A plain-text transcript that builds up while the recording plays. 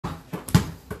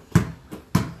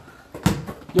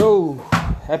Yo,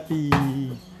 happy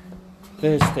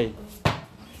Thursday.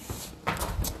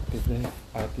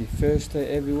 Happy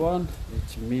Thursday, everyone.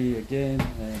 It's me again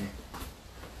and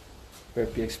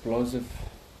Burpee Explosive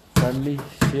family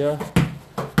here.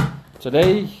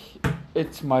 Today,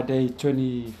 it's my day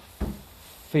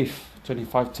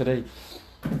 25 today.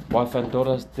 Wife and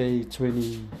daughter's day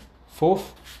 24th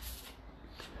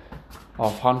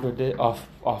of 100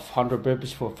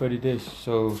 burpees for 30 days.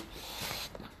 So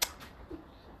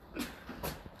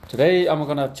today I'm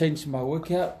gonna change my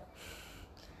workout.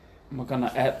 I'm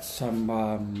gonna add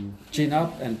some chin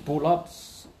up and pull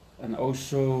ups, and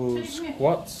also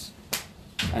squats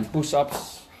and push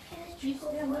ups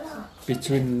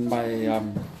between my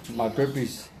my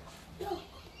burpees.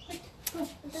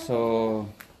 So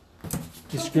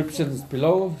descriptions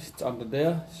below, it's under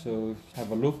there. So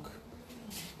have a look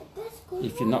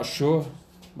if you're not sure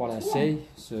what I say.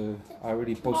 So I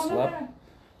already posted up.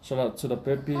 Shout out to the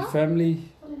Burpee family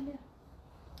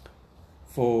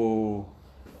for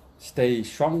stay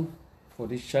strong for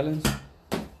this challenge.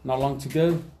 Not long to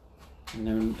go,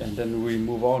 and then we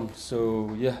move on.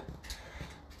 So yeah,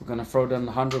 we're gonna throw down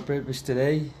 100 burpees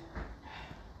today.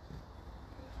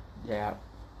 Yeah.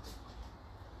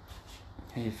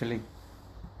 How you feeling?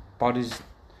 Body's a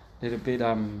little bit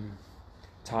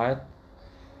tired.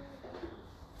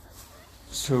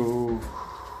 So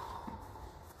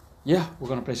yeah, we're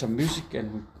gonna play some music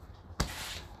and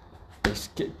let's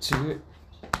get to it.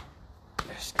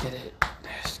 Let's get it.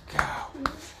 Let's go.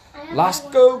 Let's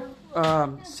go.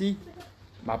 See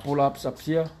my pull-ups up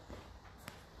here.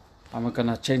 I'm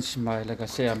gonna change my, like I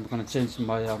say, I'm gonna change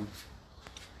my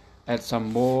add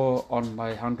some more on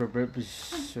my 100 burpees.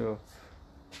 So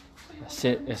it's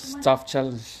a tough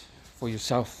challenge for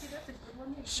yourself.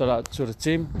 Shout out to the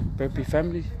team, Burpee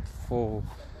family, for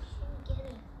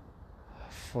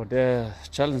their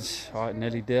challenge. Alright,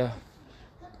 nearly there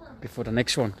before the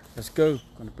next one. Let's go.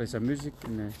 Gonna play some music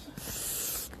and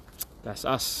that's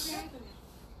us.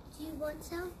 Do you want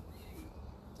some?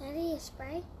 Daddy, a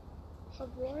spray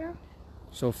of water?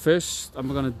 So first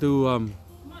I'm gonna do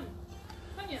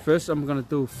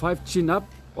 5 chin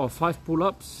up or 5 pull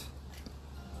ups.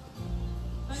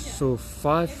 So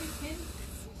 5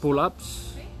 pull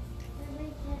ups,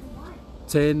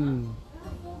 10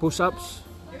 push ups,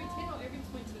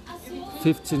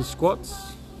 15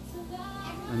 squats,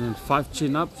 and then 5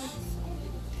 chin ups,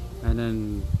 and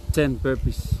then 10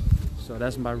 burpees. So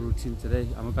that's my routine today.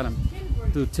 I'm gonna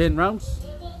do 10 rounds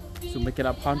to make it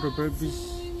up 100 burpees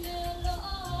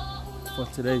for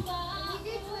today.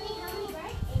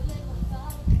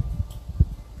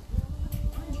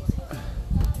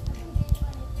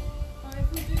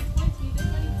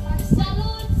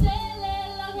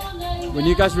 When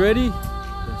you guys ready,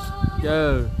 let's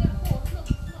go.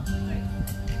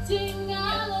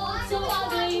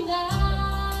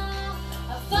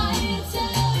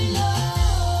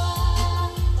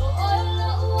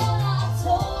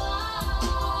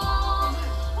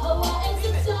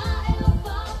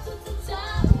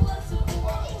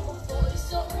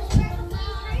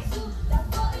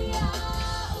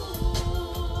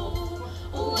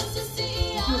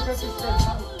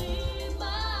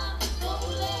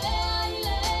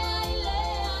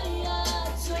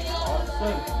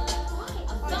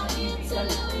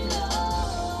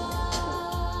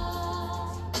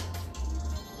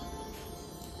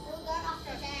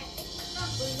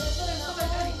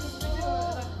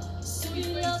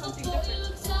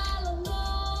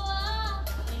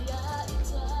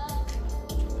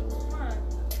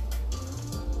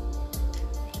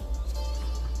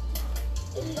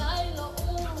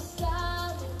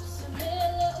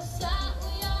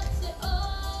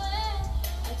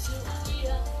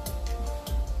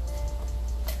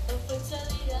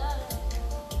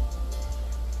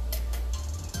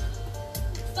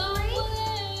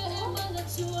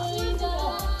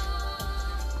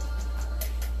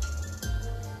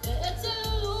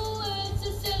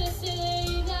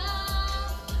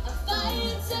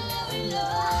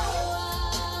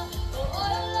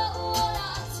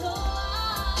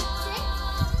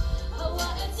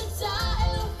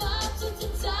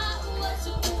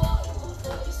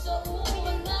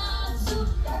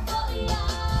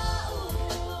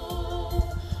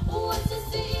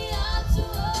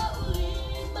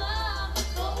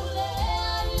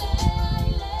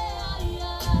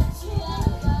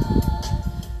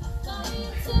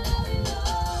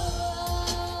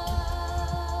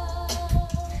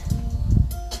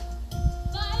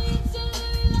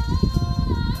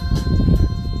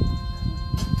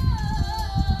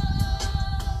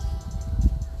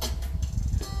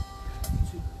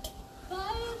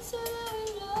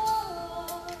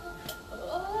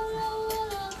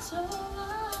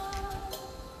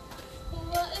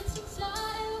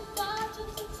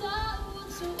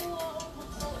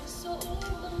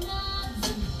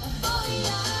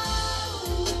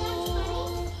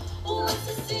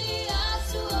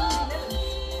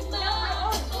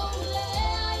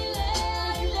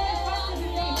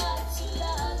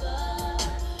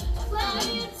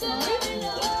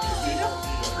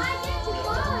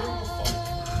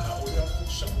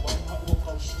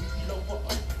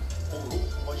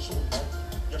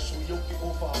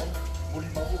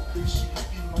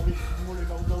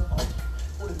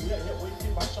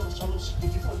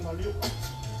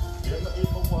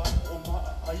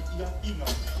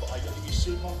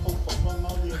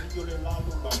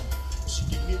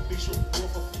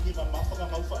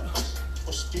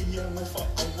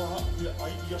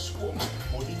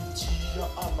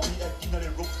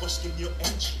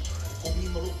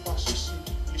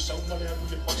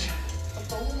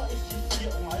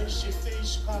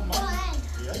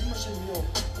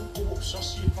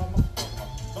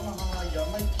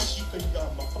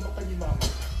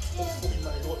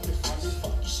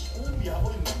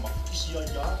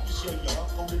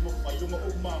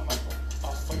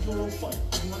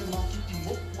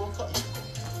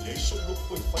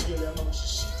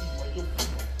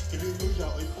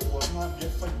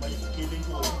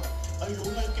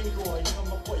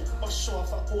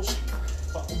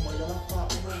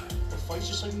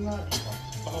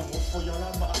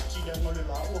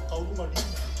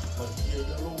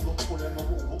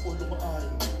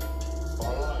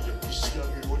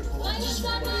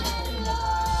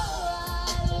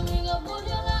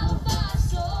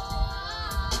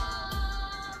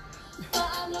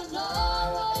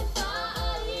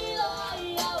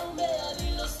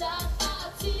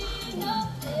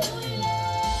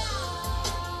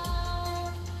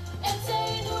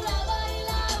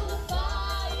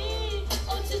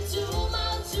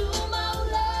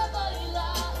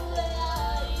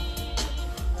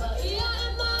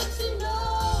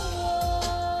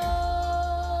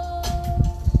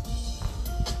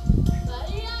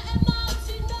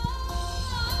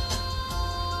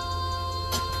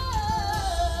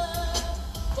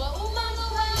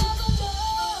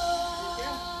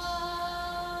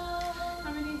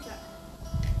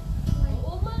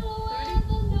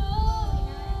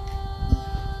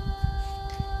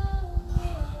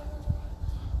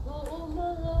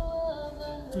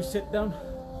 To sit down.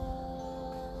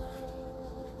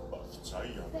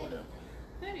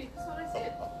 Hey, that's what I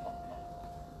said.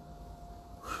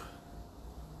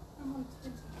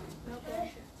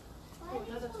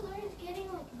 Why are these balloons getting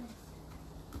like this?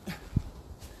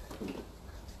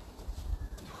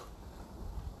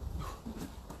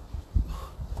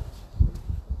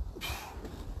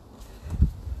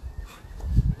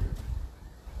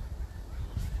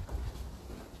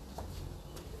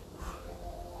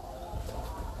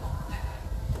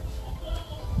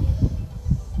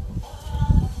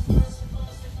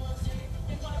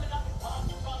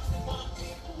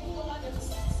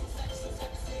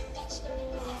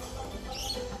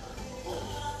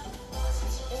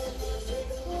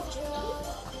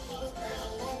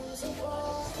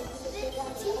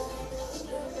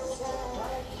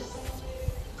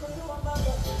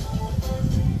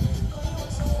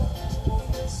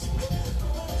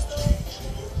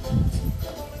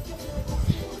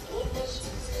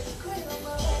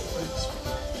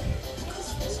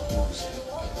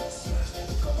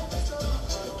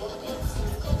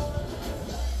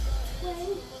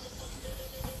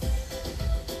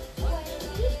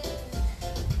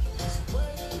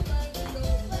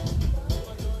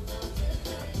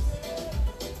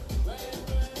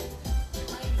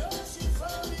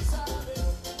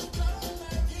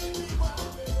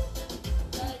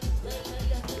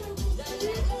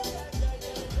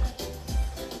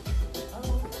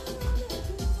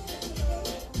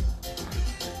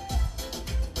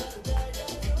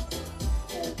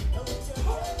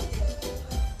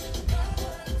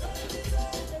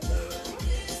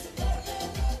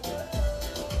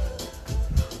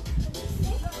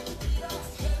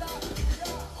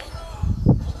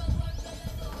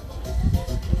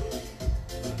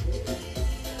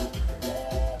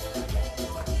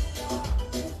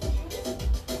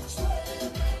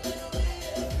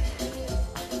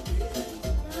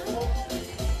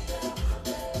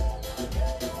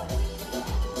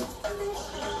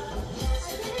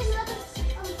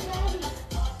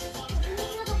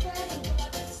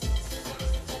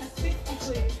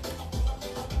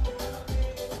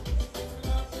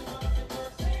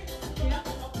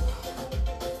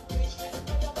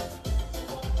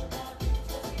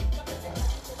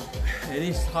 It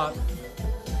is hard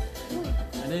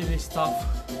and it is tough,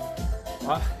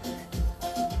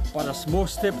 but a small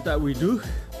step that we do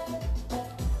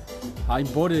in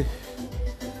body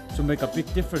to make a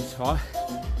big difference,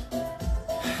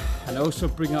 and also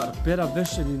bring out a better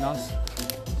version in us,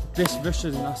 best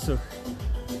version in us. So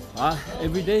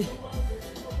every day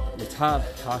it's hard,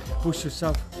 push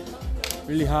yourself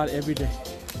really hard every day.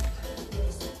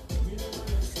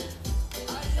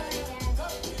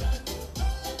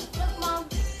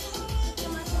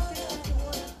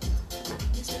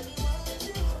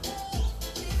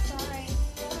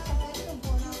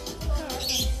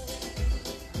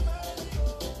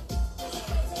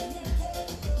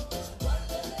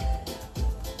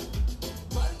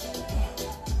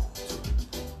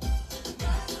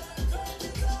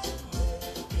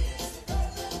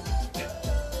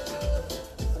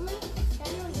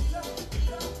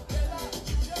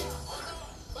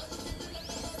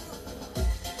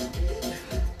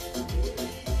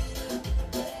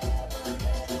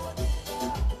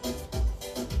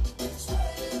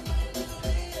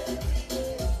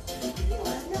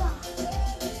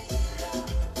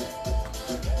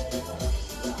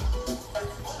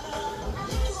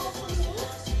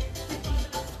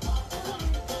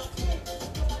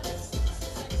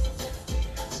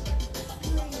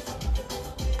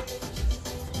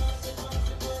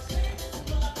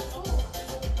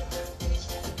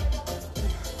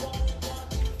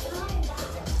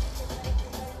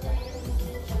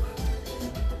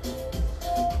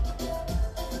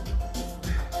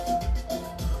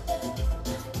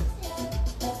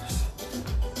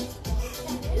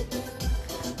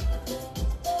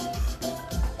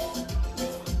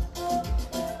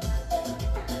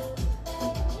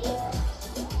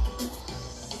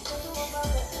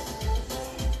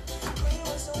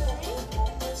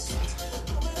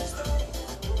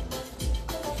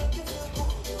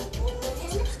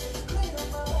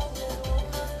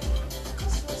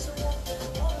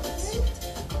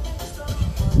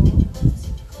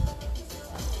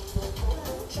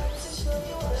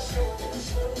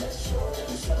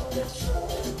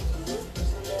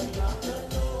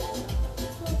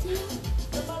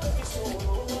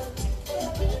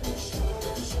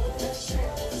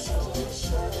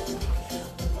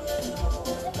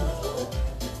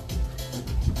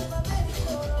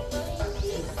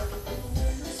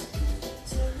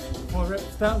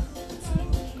 reps down.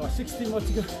 Got 60 more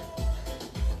to go.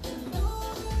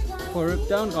 4 reps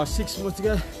down, got 6 more to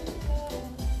go.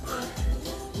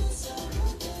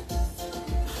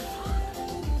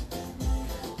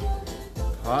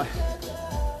 Alright,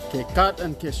 get cut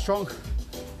and get strong.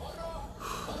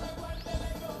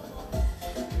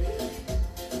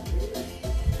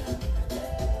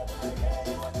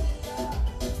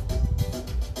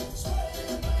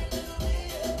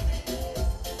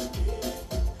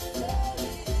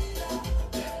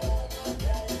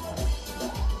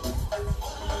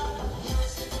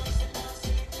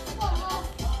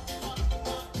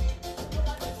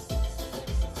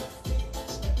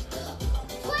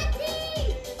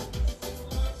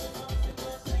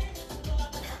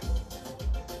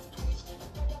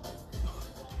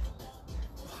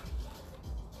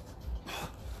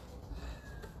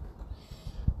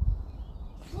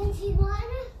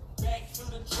 Back to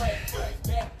the track,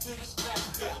 back to the strap.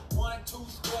 1, 2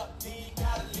 step, then you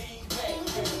gotta lean back.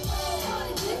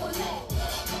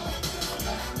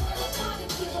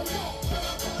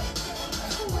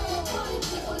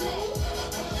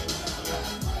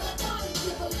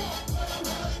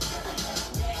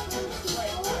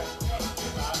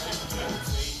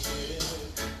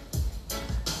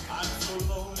 I'm so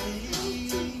lonely.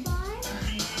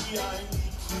 I need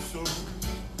you so.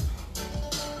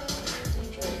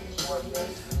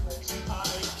 I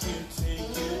can't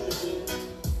take it.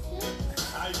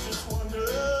 I just wonder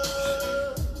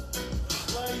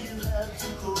why you had to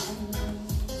go.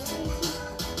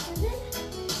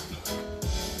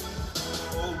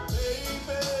 Oh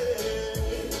baby,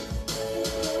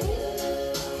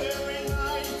 every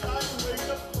night I wake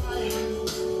up crying.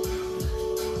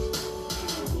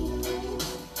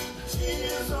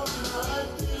 Tears on my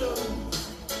pillow,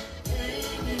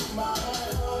 pain in my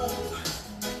heart.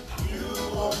 You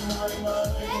on my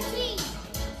mind.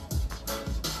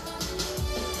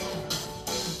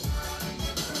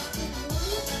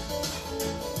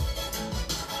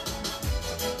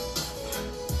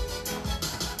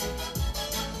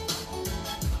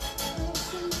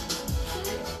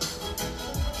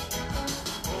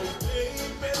 Oh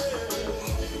baby,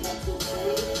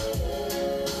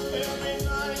 every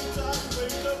night I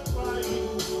wake up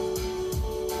crying.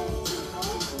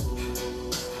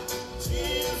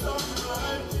 Tears on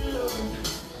my pillow,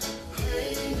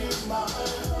 pain in my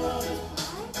heart.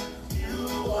 You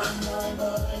on my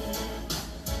mind.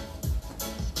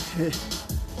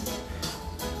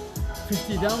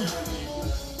 50 down.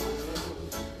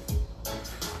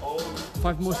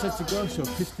 5 more sets to go, so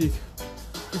 50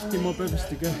 more burpees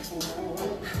to go. And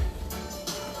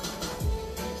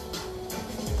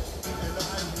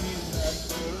I need that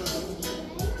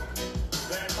girl.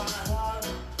 That my heart,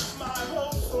 my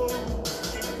whole soul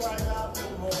can cry out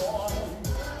for more.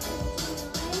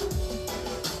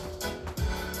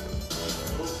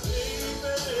 Oh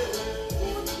baby,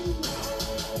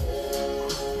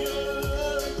 your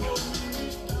love for me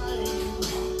is dying.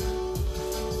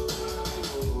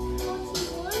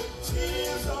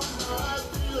 Tears on my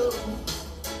pillow,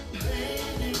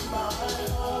 pain in my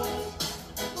heart.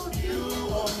 You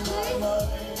on my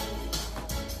mind.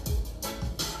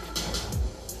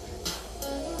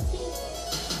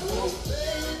 Oh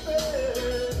baby,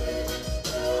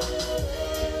 your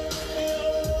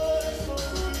love for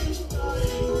me is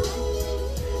dying.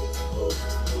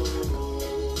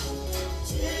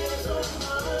 Tears on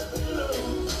my pillow,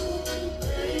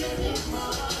 pain in my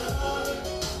heart.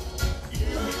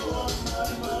 You on my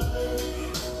mind.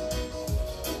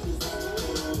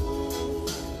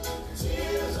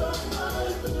 Tears on my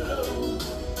pillow,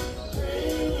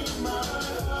 pain in my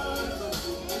heart.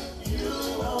 You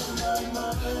on my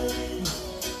mind.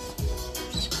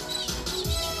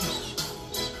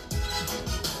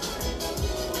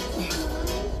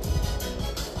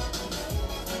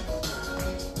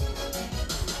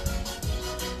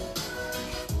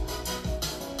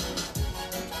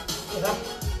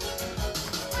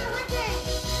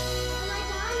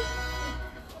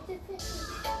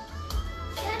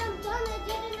 Dad, I'm done. I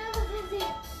did another visit.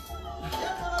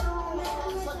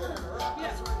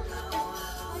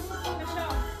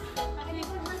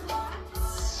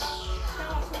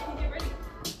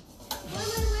 What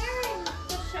am I wearing?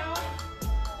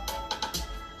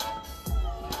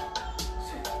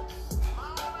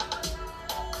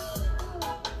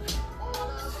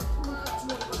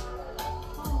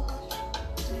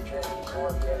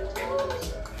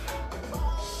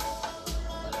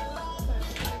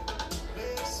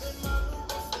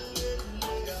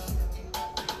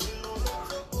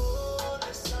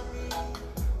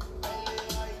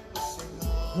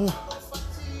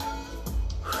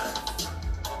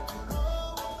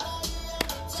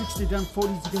 60 down, 40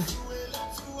 to go.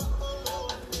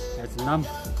 That's numb,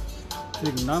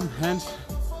 feeling numb, hands.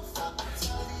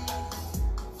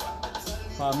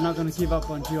 But I'm not gonna give up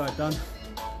until I'm done.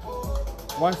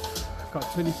 Wife,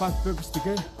 got 25 burpees to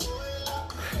go.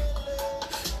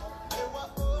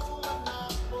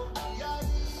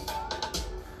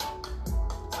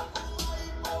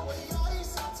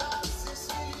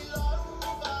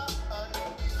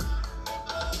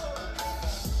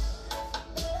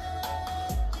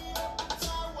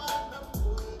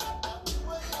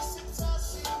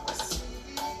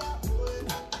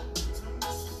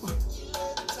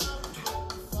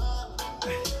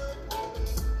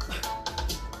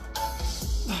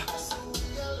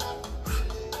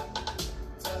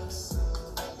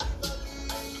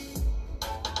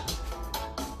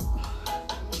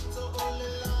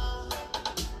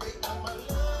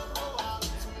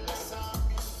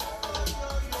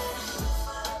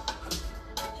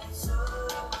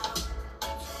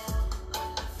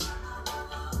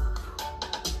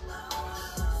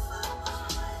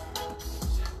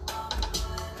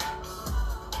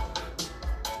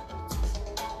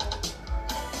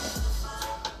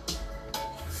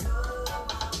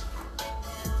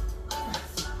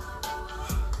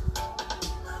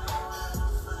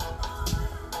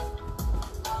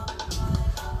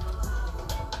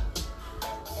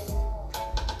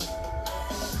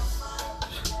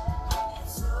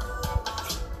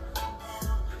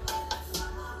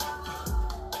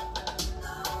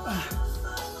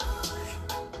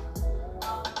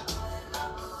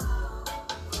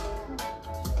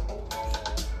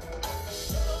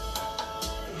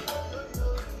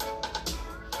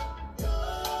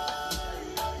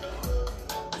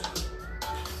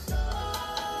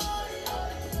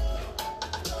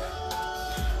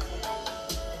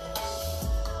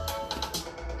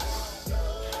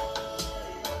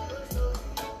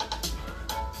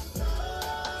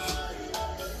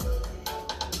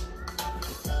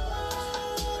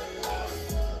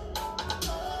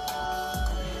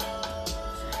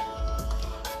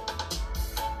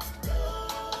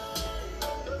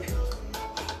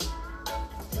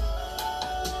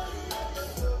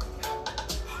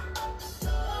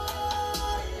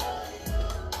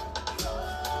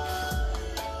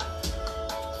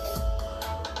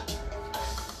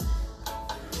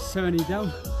 $70 down,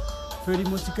 30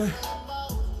 more to go.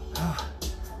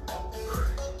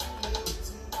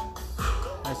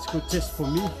 That's a good test for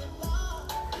me.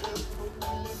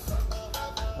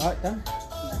 Alright, done.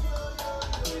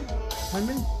 How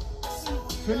many?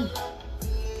 20.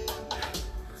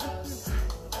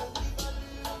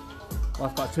 Well,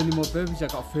 I've got 20 more burpees,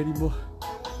 I've got 30 more.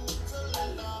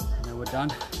 And then we're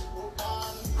done.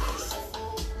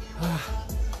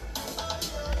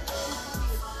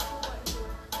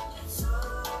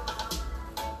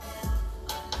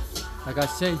 Like I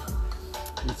say,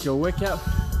 it's your workout,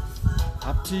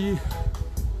 up to you.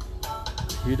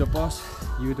 You're the boss,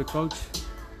 you're the coach,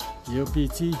 you're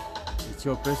PT, it's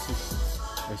your person.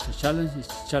 It's a challenge, it's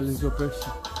to challenge your person,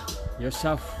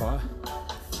 yourself, right?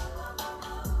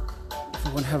 If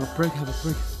you want to have a break, have a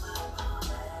break.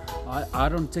 I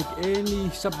don't take any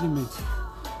supplement.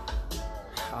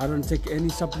 I don't take any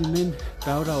supplement,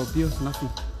 powder or pills, nothing.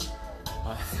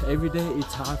 Every day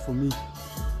it's hard for me.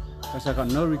 Because I got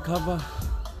no recover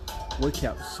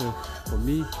workout, so for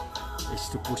me it's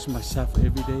to push myself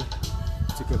every day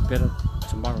to get better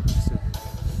tomorrow. So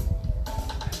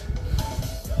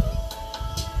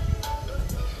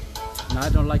now I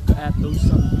don't like to add those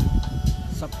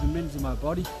supplements in my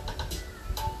body,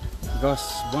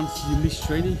 because once you miss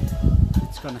training,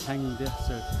 it's gonna hang in there.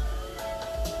 So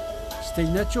stay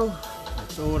natural.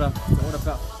 That's all I'm all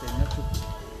about. Stay natural.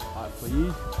 For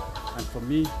you and for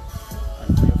me.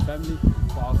 And for your family,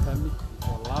 for our family,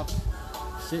 for love.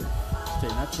 That's it. Stay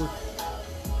natural.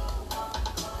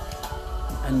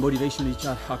 And motivation each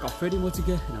other. I got 30 more to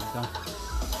go and I'm done.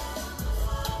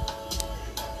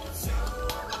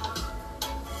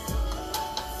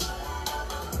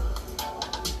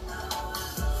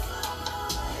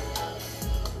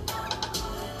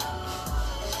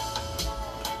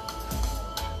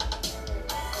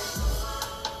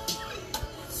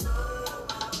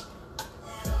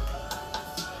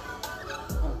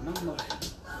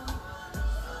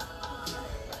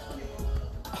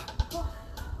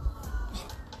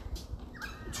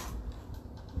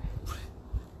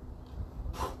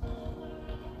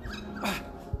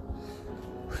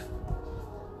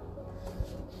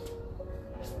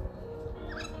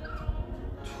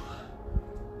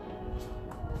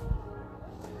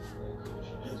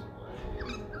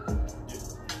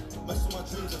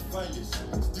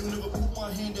 Still never put my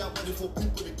my hand out waiting for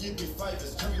people to give me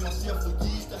favors. Carry myself for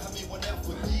years to have me one out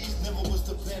for years. Never was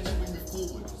the plan that we move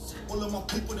forward. All of my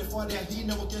people that fight out here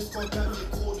never guess God gave me a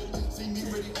quarter. See me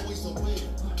ready, always aware.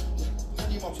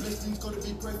 Counting my blessings, gotta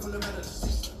be grateful I'm out of the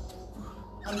system.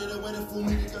 I know they're waiting for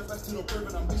me to go back to the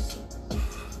bread I'm missing.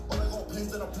 But I got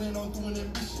plans that I plan on doing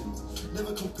ambitions.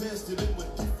 Never compares to them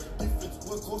with difference.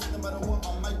 Work off no matter what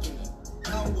I'm making it.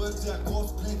 How it works out,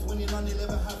 God's plan 29,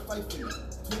 never have faith in it.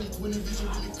 2020 vision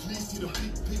really clear, see the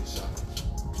big picture.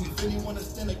 If anyone to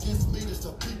stand against me, that's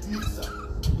a big mixer.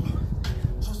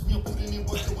 Trust me, I'm putting in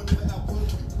work, I will never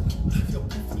outwork you. You're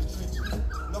proof for the trenches.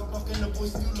 Knock, and the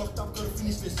boys still locked up, gotta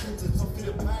finish their sentence. I feel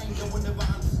the pain, they will never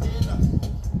understand us.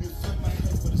 We'll fight my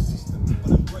head for the system,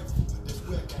 but I'm grateful, but that's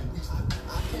where I can reach them.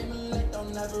 I came in late,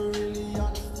 don't never really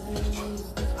understand me.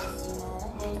 I see my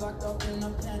uncles locked up in a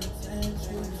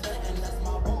penitentiary. And that's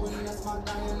my boy, and that's my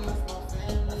guy, and that's my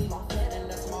family. And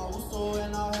that's my uso,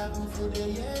 and I'll have him for the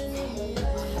year. I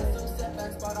had some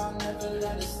setbacks, but I'll never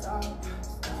let it stop.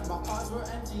 My hearts were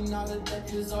empty, now the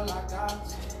deck is all I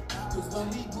got. Cause when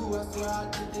we grew, I swear I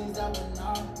did things that were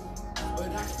not.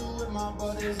 But I'm still with my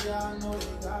brothers, yeah, I know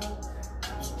they got.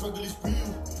 The struggle is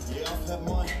real, yeah, I've had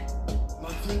mine.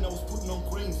 19, I was putting on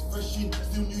grains, fresh in,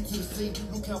 still new to the scene.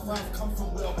 Look how far I've come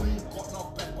from where I've been. Got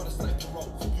knocked back by the snake roll,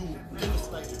 spewing,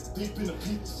 devastated, deep in the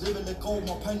pit. Never let go of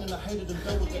my pain and I hated them,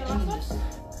 they were the enemies.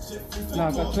 Set free for Now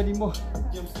I've got 20 more.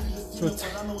 Yeah, I'm still a sinner,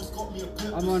 but I know it's got me a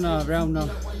purpose. I'm on round now.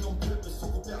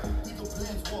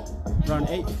 Round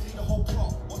 8.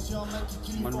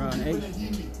 I'm on round 8.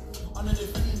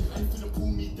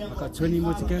 I've got 20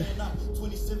 more to go.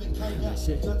 That's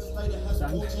it. Done.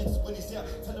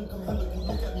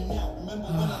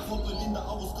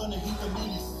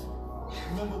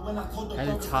 And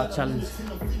it's hard challenge.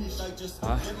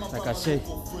 Like I say,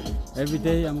 every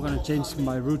day I'm gonna change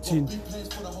my routine,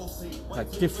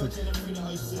 like different.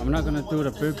 I'm not gonna do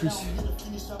the burpees,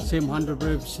 same 100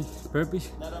 burpees,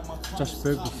 just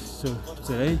burpees. So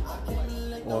today,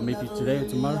 or maybe today or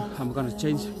tomorrow, I'm gonna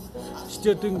change.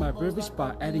 Still doing my burpees,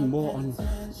 but adding more on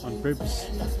burpees.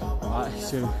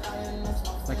 So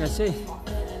like I say,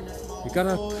 you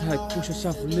gotta like push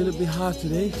yourself a little bit hard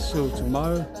today, so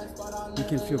tomorrow you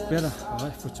can feel better.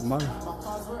 Alright, for tomorrow,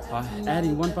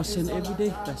 adding 1% every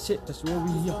day. That's it. That's what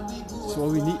we here. That's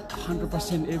what we need.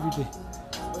 100% every day.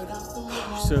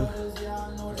 So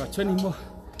I got 20 more.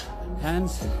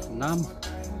 Hands, numb.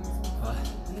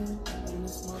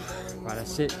 But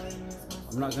that's it.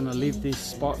 I'm not gonna leave this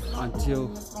spot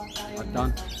until I'm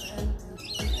done.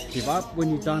 Give up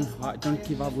when you're done. Don't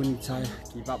give up when you're tired.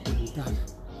 Give up when you're done.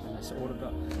 And that's all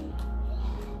about.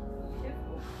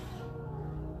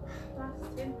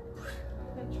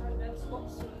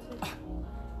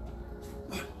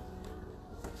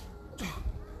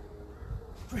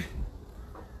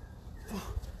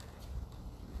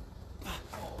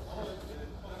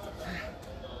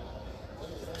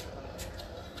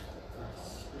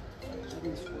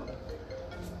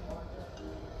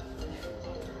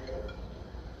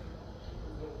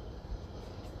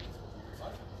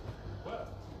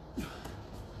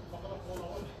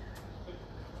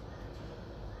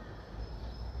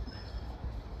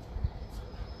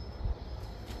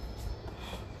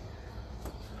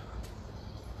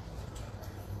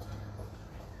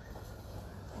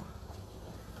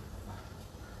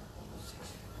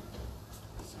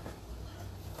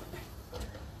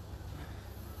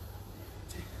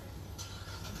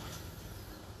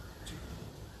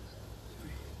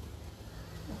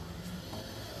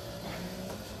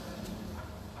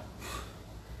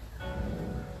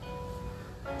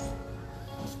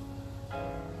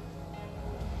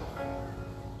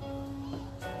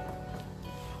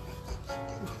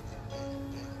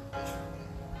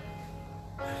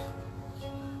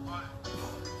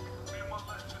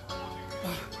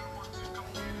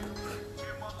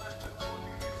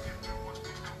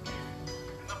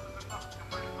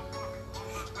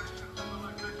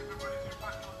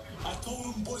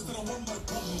 Boys that I want my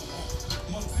problem.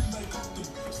 My team they got them.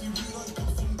 See we don't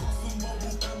come from Boston, but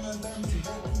we'll come and dancing. I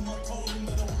told them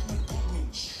that I want my problem.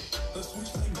 That's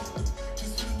which they got them.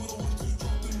 Just give me what I want to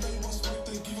drop them. They want smoke,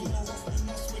 they give them a rough and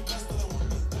I swear guys that I want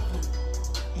my problem.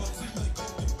 My team they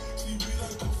got them. See we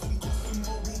don't come from Boston,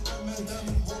 but we'll come and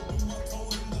dancing. I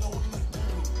told them that I want my problem.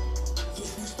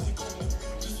 That's which they got them.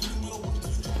 Just give me what I want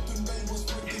to drop them. They want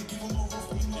smoke, they give them a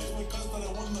rough and I swear guys that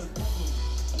I want my problem.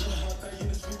 I know how I in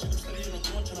the switch and I'm steady on the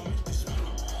door trying to make this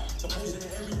money. The boys in the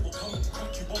area will come and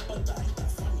crack you up, but that ain't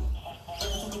that funny.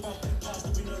 Don't talk about that past,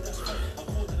 but we know that's fake. I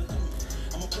call that a dummy.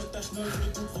 I'm a blood that's known for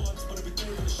the good vibes, but every day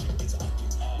when the shit gets ugly.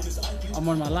 When it's ugly, I'm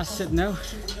on my last set now.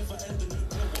 shit will never end in no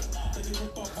problem. They can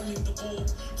rip up running the ball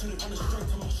till they run a straight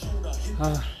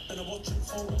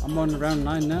I'm on round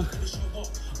 9 now.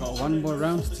 Got one more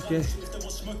round to get,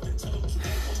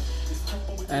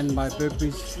 and my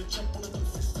burpees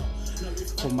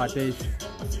for my day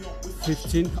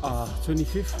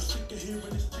 25th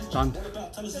done.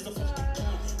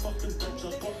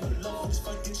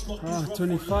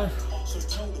 25.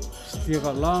 Still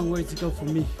got a long way to go for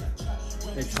me.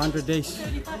 It's 100 days.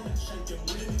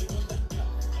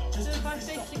 75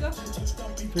 days to go.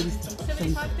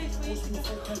 75 days for you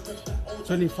to go.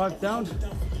 25 down.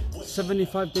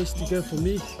 75 days to go for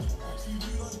me.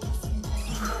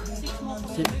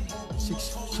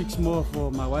 6 more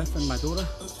for my wife and my daughter.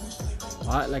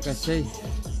 Alright, like I say,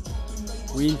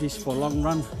 we in this for long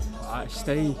run. Alright,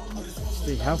 stay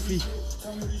healthy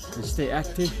and stay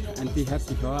active and be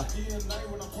happy. Alright.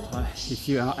 If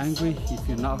you are angry, if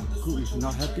you're not good, if you're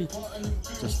not happy,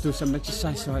 just do some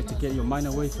exercise, alright, to get your mind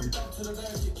away from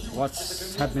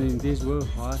what's happening in this world.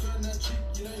 Alright.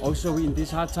 Also, in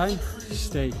this hard time,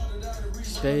 stay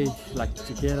like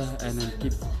together and then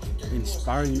keep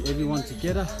inspiring everyone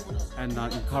together and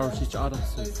encourage each other.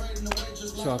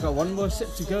 So I got one more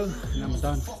set to go and I'm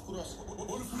done.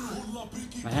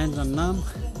 My hands are numb,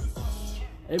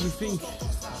 everything,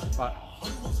 but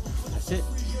that's it.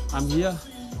 I'm here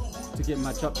to get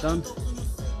my job done,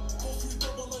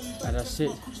 and that's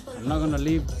it. I'm not gonna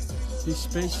leave this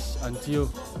space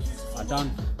until I'm done.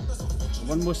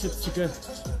 One more set to go.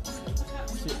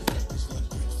 That's it.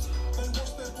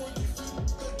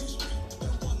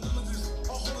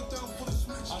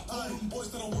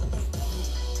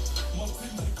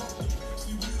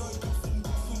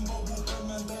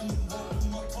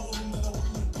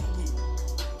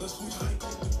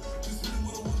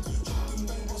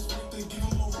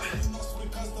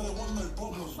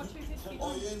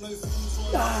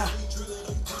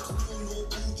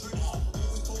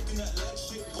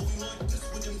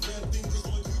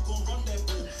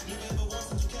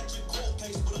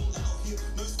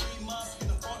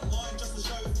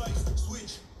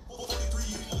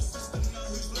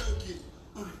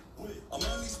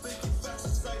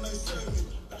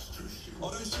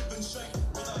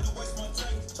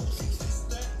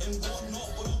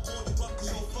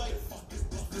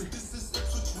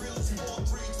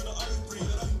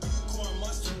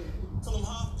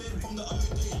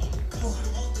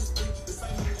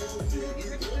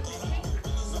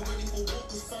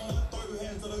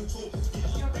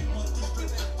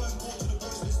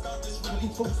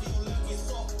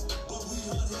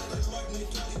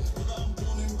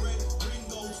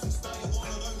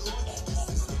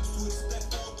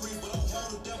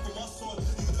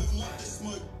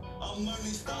 I'm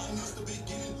only starting, it's the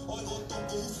beginning. I got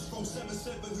doubles from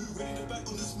 7-7 who ready to back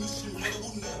on this mission. But I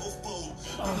will never fold.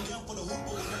 I'm down for the hoop,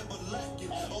 but I'm never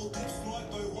lacking. Old dips right,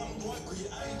 go one right,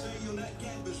 create AJ on that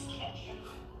canvas.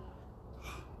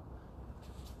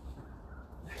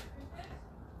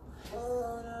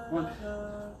 One.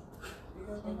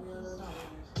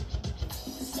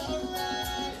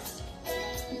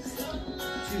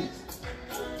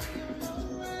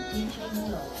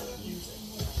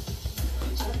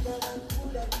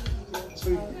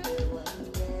 Three.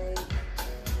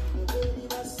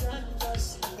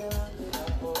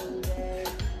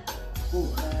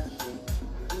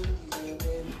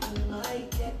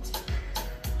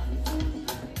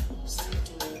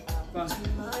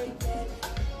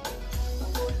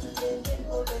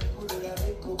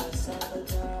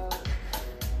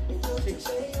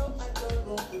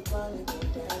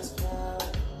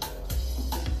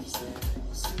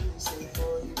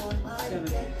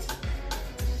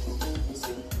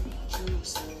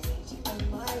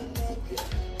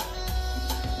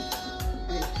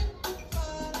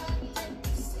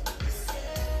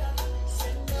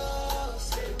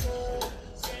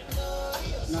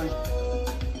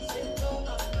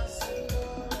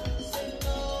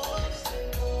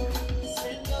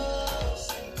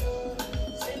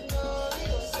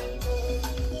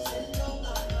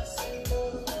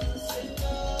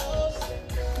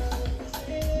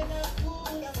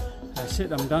 That's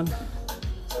it, I'm done.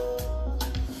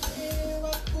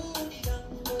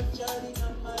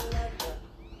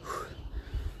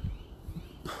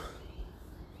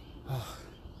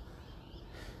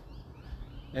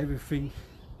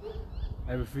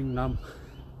 Everything numb.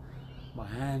 My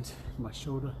hand, my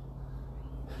shoulder.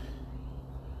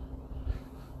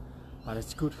 But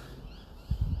it's good.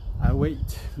 I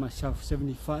weighed myself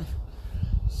 75,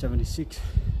 76.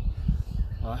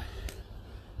 Alright.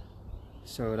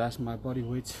 So that's my body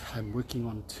weight. I'm working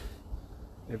on it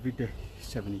every day.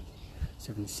 70,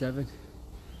 77.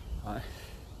 Alright.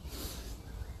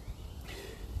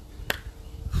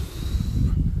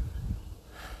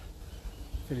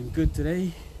 Feeling good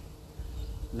today.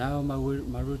 Now my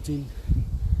routine,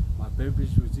 my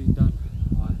burpees routine done.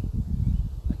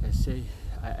 Like I say,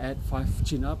 I add 5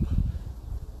 chin up,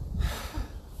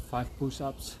 5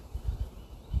 push-ups,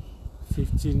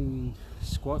 15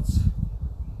 squats,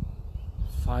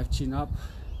 5 chin up,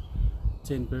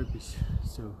 10 burpees.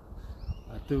 So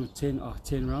I do 10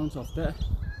 rounds of that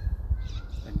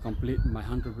and complete my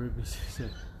 100 burpees. So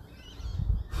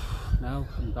now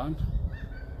I'm done.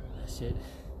 That's it.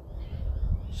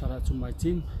 Shout out to my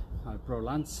team, my bro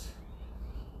Lance,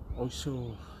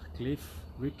 also Cliff,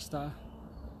 Rickstar,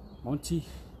 Monty,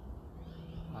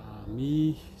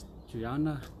 me,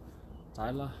 Juliana,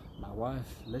 Tyler, my wife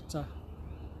Letta,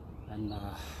 and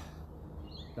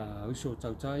also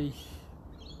Tau Tai.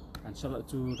 And shout out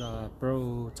to the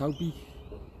bro Toby.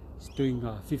 He's doing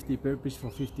 50 burpees for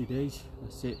 50 days.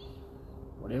 That's it.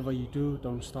 Whatever you do,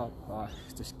 don't stop.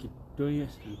 Just keep doing it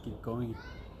and keep going.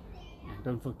 And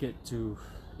don't forget to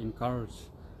encourage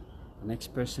the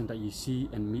next person that you see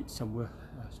and meet somewhere.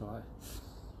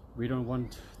 We don't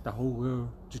want the whole world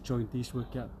to join this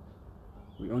workout.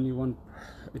 It's only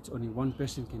one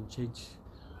person can change.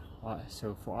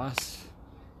 So for us,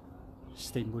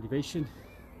 stay motivation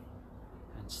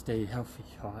and stay healthy.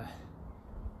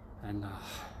 And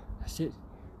that's it.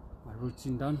 My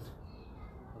routine done.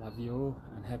 Love you all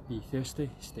and happy Thursday.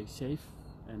 Stay safe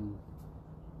and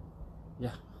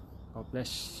yeah, God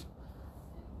bless.